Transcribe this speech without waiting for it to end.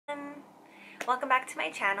welcome back to my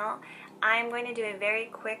channel. I'm going to do a very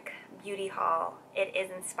quick beauty haul. It is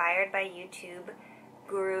inspired by YouTube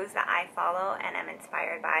gurus that I follow and am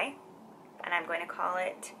inspired by, and I'm going to call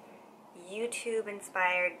it YouTube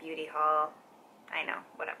inspired beauty haul. I know,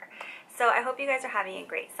 whatever. So I hope you guys are having a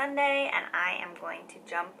great Sunday, and I am going to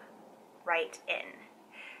jump right in.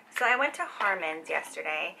 So I went to Harmon's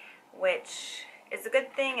yesterday, which is a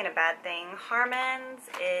good thing and a bad thing. Harmon's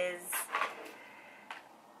is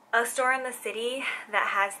a store in the city that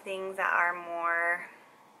has things that are more,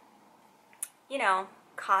 you know,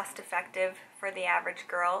 cost effective for the average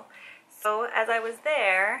girl. So as I was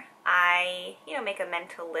there, I, make a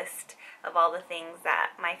mental list of all the things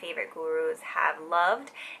that my favorite gurus have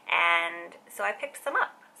loved, and so I picked some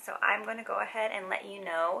up. So I'm going to go ahead and let you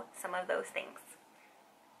know some of those things.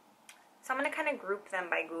 So I'm going to kind of group them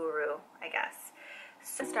by guru, I guess.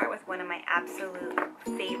 So start with one of my absolute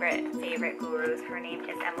favorite gurus. Her name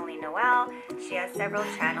is Emily Noel. She has several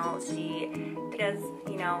channels. She does,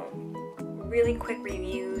 really quick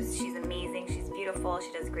reviews. She's amazing. She's beautiful.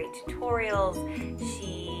 She does great tutorials.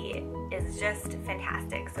 She is just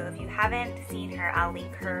fantastic. So if you haven't seen her, I'll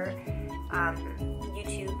link her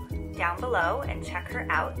YouTube down below and check her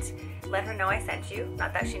out. Let her know I sent you.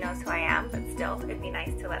 Not that she knows who I am, but still, it'd be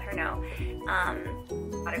nice to let her know.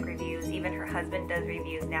 Product reviews. Even her husband does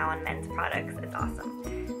reviews now on men's products. It's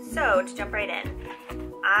awesome. So to jump right in,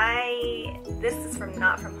 this is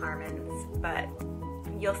not from Harmon's, but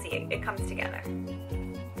you'll see it comes together.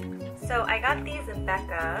 So I got these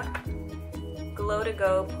Becca Glow to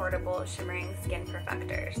Go Portable Shimmering Skin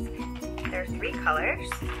Perfectors. There's 3 colors.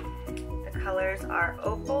 The colors are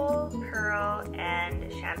Opal, Pearl,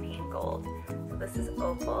 and Champagne Gold. So this is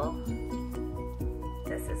Opal,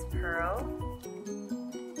 this is Pearl,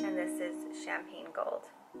 and this is Champagne Gold.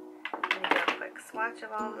 I'm gonna do a quick swatch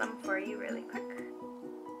of all of them for you really quick.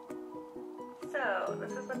 So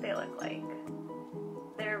this is what they look like.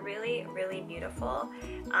 They're really, really beautiful.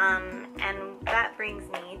 And that brings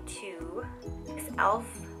me to this e.l.f.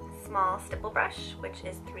 small stipple brush, which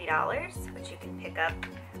is $3, which you can pick up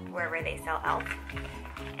wherever they sell e.l.f.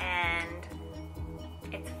 And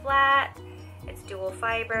it's flat, it's dual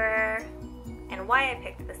fiber, and why I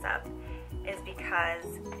picked this up is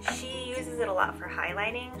because she uses it a lot for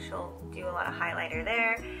highlighting. She'll do a lot of highlighter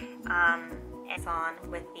there. It's on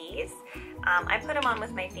with these. I put them on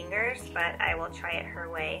with my fingers, but I will try it her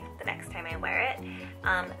way the next time I wear it.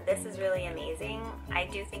 This is really amazing. I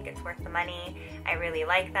do think it's worth the money. I really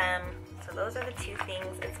like them. So those are the 2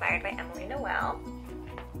 things inspired by Emily Noel.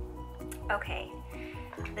 Okay,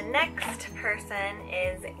 the next person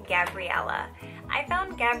is Gabriella. I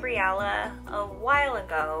found Gabriella a while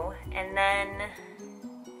ago, and then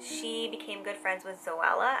she became good friends with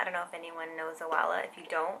Zoella. I don't know if anyone knows Zoella. If you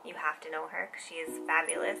don't, you have to know her because she is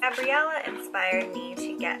fabulous. Gabriella inspired me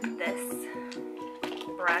to get this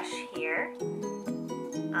brush here.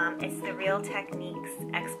 It's the Real Techniques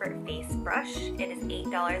Expert Face Brush. It is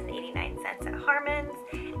 $8.89 at Harmon's,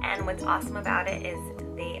 and what's awesome about it is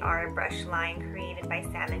they are a brush line created by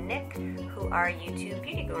Sam and Nick, who are YouTube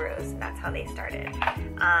beauty gurus, and that's how they started.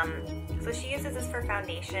 So she uses this for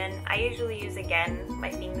foundation. I usually use, again,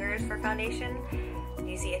 my fingers for foundation.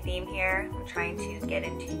 You see a theme here. I'm trying to get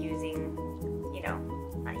into using,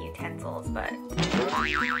 not utensils, but you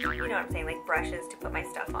know what I'm saying, like brushes to put my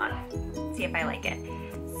stuff on. See if I like it.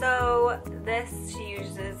 So this she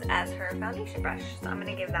uses as her foundation brush. So I'm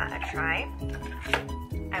gonna give that a try.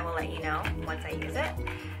 I will let you know once I use it.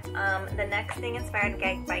 The next thing inspired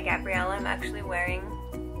by Gabriella, I'm actually wearing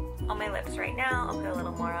on my lips right now. I'll put a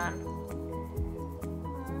little more on.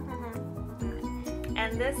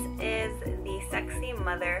 And this is the Sexy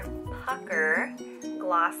Mother Pucker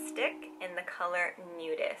Gloss Stick in the color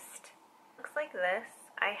Nudist. Looks like this.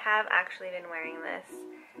 I have actually been wearing this.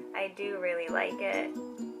 I do really like it.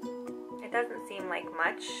 It doesn't seem like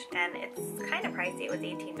much, and it's kind of pricey. It was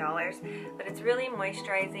 $18, but it's really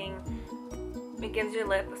moisturizing. It gives your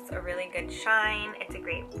lips a really good shine. It's a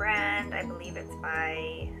great brand. I believe it's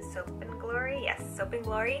by Soap and Glory. Yes, Soap and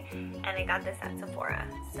Glory. And I got this at Sephora.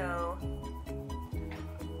 So,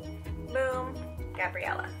 boom,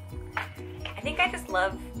 Gabriella. I think I just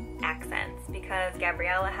love accents because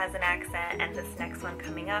Gabriella has an accent, and this next one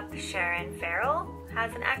coming up, Sharon Farrell,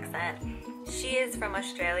 has an accent. She is from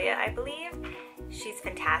Australia, I believe. She's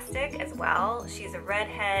fantastic as well. She's a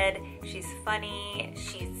redhead, she's funny,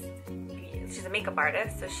 she's a makeup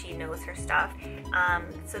artist, so she knows her stuff.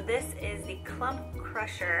 So this is the Clump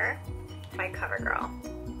Crusher by CoverGirl.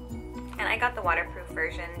 And I got the waterproof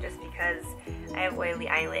version just because I have oily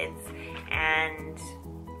eyelids, and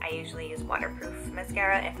I usually use waterproof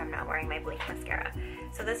mascara if I'm not wearing my Blink mascara.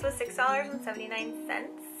 So this was $6.79.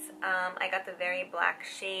 I got the very black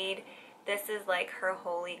shade. This is like her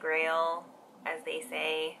holy grail, as they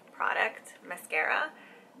say, product, mascara.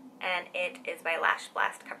 And it is by Lash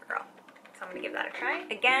Blast CoverGirl. So I'm gonna give that a try.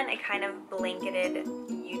 Again, a kind of blanketed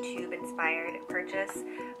YouTube inspired purchase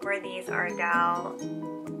where these are Dow.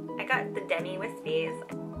 I got the Demi Wispies.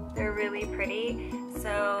 They're really pretty.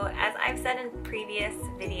 So as I've said in previous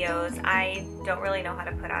videos, I don't really know how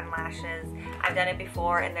to put on lashes. I've done it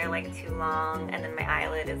before and they're like too long and then my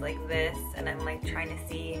eyelid is like this and I'm like trying to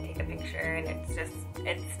see and take a picture and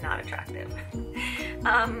it's not attractive.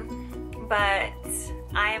 But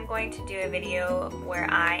I am going to do a video where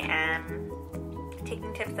I am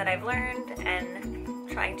taking tips that I've learned and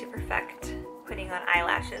trying to perfect putting on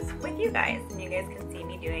eyelashes with you guys, and you guys can see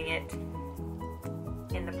me doing it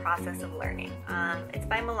in the process of learning. It's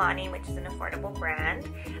by Milani, which is an affordable brand.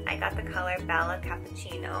 I got the color Bella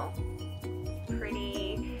Cappuccino.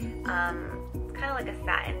 Pretty, kind of like a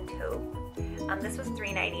satin taupe. This was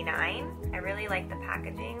 $3.99. I really like the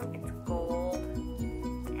packaging. It's gold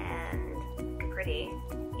and pretty,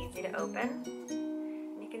 easy to open.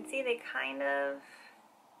 And you can see they kind of,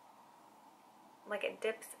 like it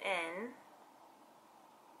dips in.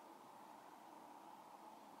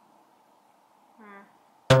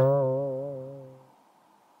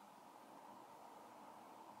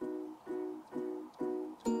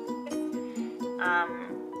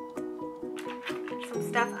 Some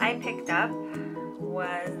stuff I picked up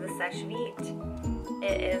was the Seche Vite.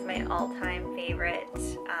 It is my all-time favorite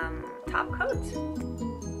top coat.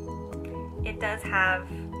 It does have,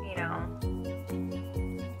 you know,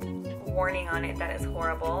 warning on it that is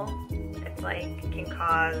horrible. It's like can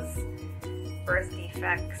cause birth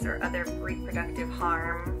defects or other reproductive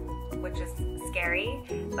harm, which is scary,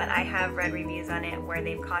 but I have read reviews on it where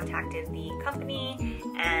they've contacted the company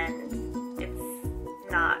and it's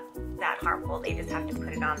not that harmful. They just have to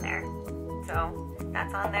put it on there. So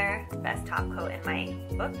that's on there. Best top coat in my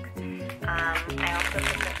book. I also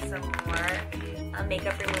picked up some more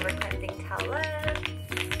makeup remover cleansing towelettes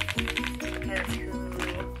because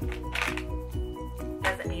who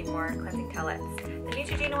doesn't need more cleansing towelettes? The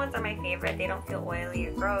Neutrogena ones are my favorite. They don't feel oily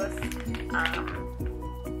or gross.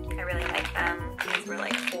 I really like them. These were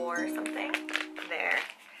like $4 something there.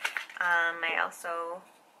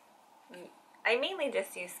 I mainly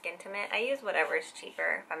just use Skin Intimate. I use whatever is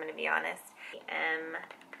cheaper, if I'm going to be honest.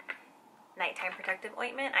 Nighttime Protective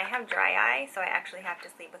Ointment. I have dry eye, so I actually have to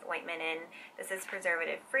sleep with ointment in. This is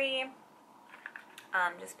preservative free.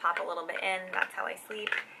 Just pop a little bit in. That's how I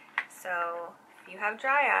sleep. So if you have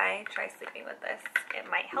dry eye, try sleeping with this. It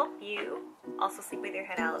might help you. Also sleep with your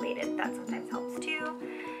head elevated. That sometimes helps too.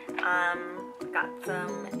 Got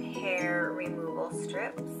some hair removal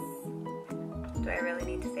strips. Do I really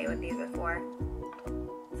need to say what these are for?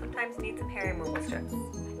 Sometimes you need some hair removal strips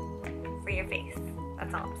for your face.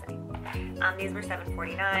 That's all I'm saying. These were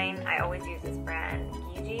 $7.49. I always use this brand,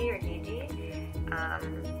 Gigi.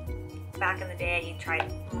 Back in the day, I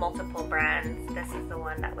tried multiple brands. This is the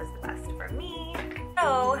one that was the best for me.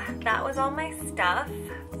 So that was all my stuff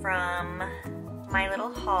from my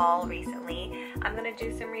little haul recently. I'm gonna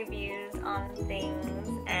do some reviews on things,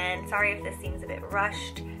 and sorry if this seems a bit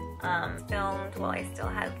rushed. Filmed while I still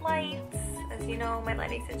had lights, as you know, my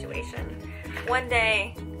lighting situation. One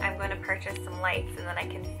day I'm going to purchase some lights and then I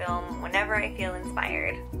can film whenever I feel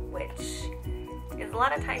inspired, which is a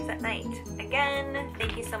lot of times at night. Again,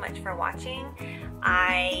 thank you so much for watching.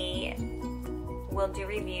 I will do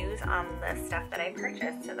reviews on the stuff that I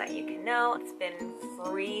purchased so that you can know. It's been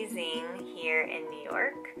freezing here in New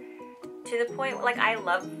York to the point, like, I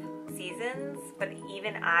love seasons, but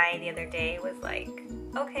even I the other day was like,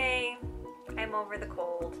 okay, I'm over the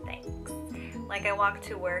cold, thanks. Like, I walked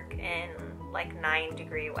to work in like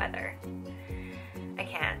 9-degree weather. I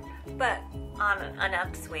can't. But on an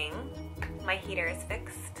upswing, my heater is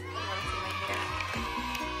fixed. You want to see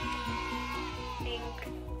my heater?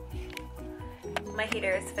 My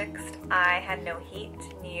heater is fixed. I had no heat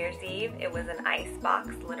New Year's Eve. It was an ice box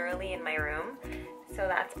literally in my room. So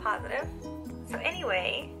that's positive. So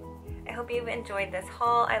anyway, I hope you've enjoyed this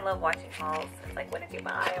haul. I love watching hauls. It's like, what did you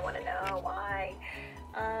buy? I want to know why.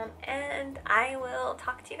 And I will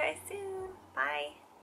talk to you guys soon. Bye.